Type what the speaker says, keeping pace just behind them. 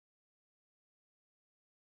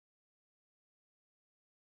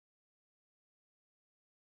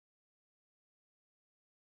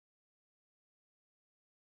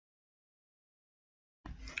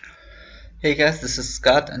Hey guys, this is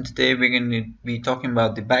Scott, and today we're going to be talking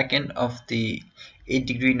about the backend of the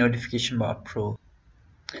 8-degree notification bar pro.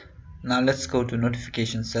 Now let's go to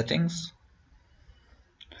notification settings.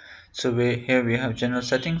 So here we have general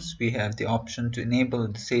settings. We have the option to enable or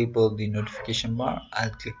disable the notification bar. I'll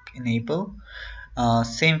click enable.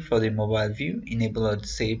 Same for the mobile view, enable or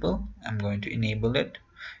disable. I'm going to enable it.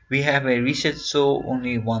 We have a reset show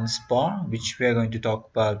only once bar, which we are going to talk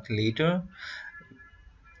about later.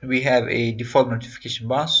 We have a default notification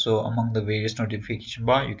bar, so among the various notification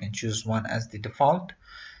bar you can choose one as the default.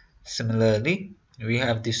 Similarly, we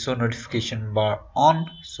have the show notification bar on,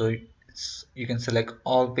 so you can select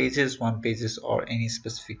all pages, one pages, or any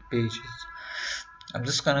specific pages. I'm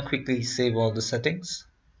just gonna quickly save all the settings.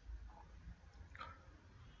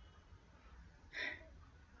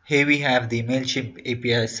 Here we have the MailChimp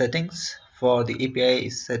API settings. For the API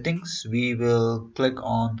settings, we will click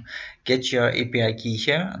on get your API key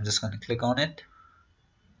here. I'm just going to click on it.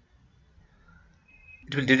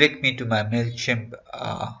 It will direct me to my MailChimp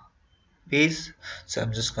page. So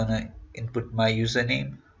I'm just going to input my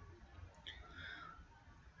username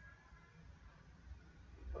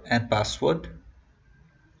and password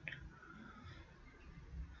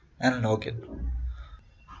and login.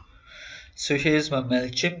 So here's my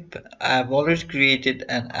MailChimp. I've already created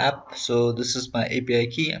an app. So this is my API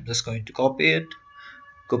key. I'm just going to copy it,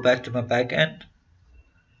 go back to my backend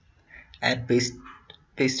and paste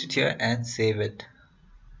it here and save it.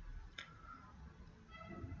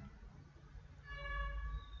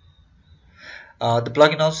 The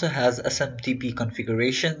plugin also has SMTP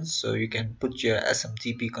configuration, so you can put your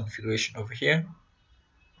SMTP configuration over here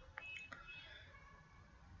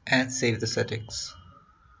and save the settings.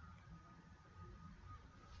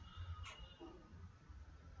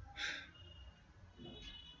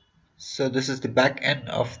 So this is the back end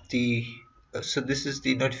of the this is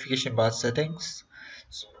the notification bar settings.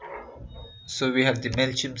 So we have the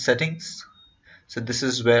MailChimp settings. So this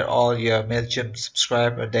is where all your MailChimp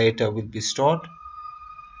subscriber data will be stored.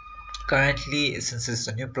 Currently, since it's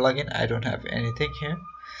a new plugin, I don't have anything here.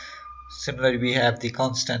 Similarly, we have the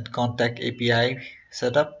constant contact API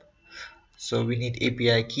setup. So we need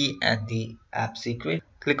API key and the app secret.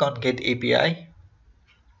 Click on get API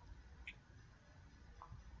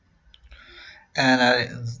and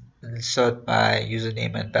I'll insert my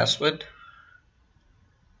username and password.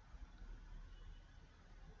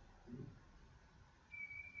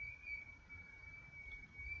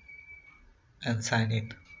 And sign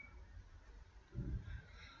in.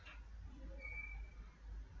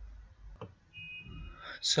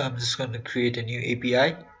 So I'm just going to create a new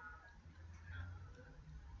API.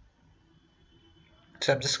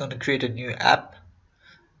 So I'm just going to create a new app.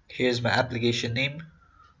 Here's my application name,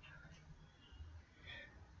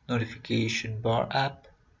 notification bar app,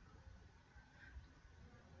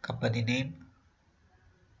 company name,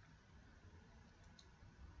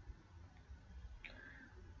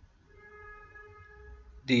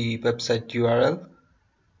 the website URL,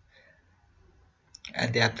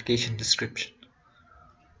 and the application description.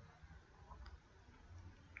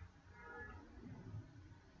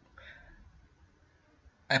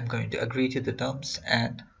 I'm going to agree to the terms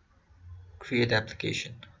and create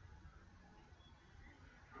application.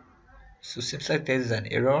 So seems like there is an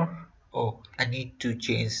error. Oh, I need to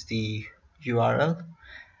change the URL.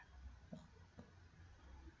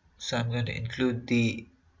 So I'm going to include the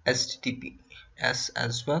HTTPS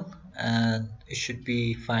as well, and it should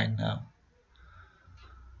be fine now.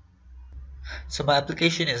 So my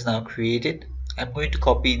application is now created. I'm going to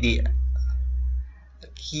copy the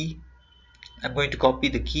key. I'm going to copy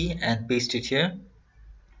the key and paste it here.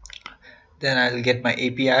 Then I'll get my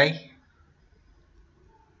API.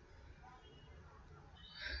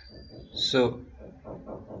 So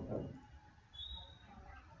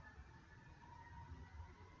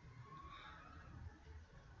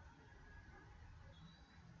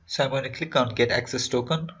I'm going to click on get access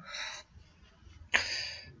token.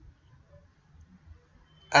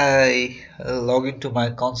 I log into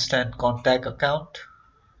my constant contact account.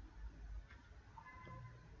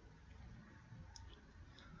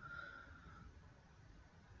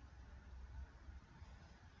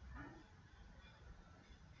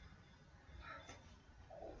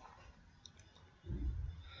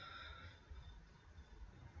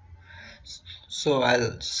 So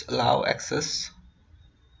I'll allow access,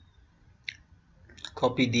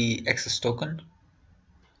 copy the access token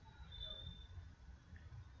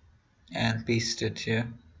and paste it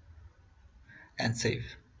here and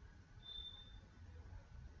save.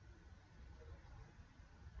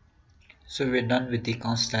 So we're done with the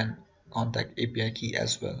constant contact API key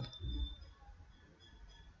as well.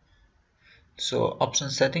 So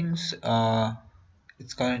option settings,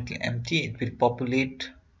 it's currently empty. It will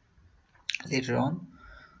populate later on.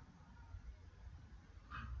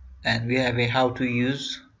 And we have a how to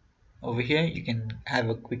use over here. You can have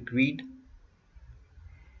a quick read.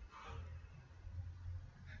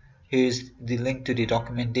 Here's the link to the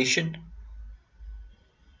documentation.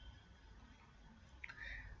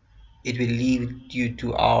 It will lead you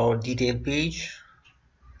to our detail page.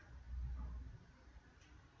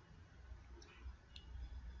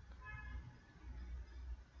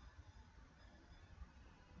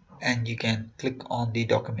 And you can click on the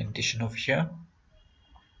documentation over here.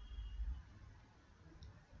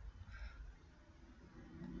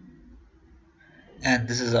 And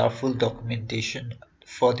this is our full documentation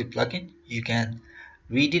for the plugin. You can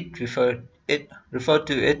read it, refer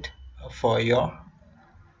to it for your,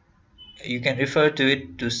 you can refer to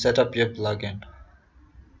it to set up your plugin.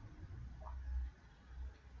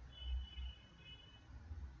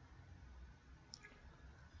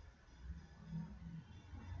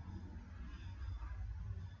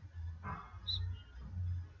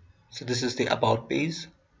 So this is the about page,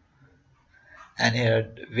 and here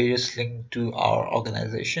are various links to our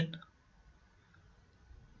organization.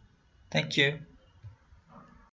 Thank you.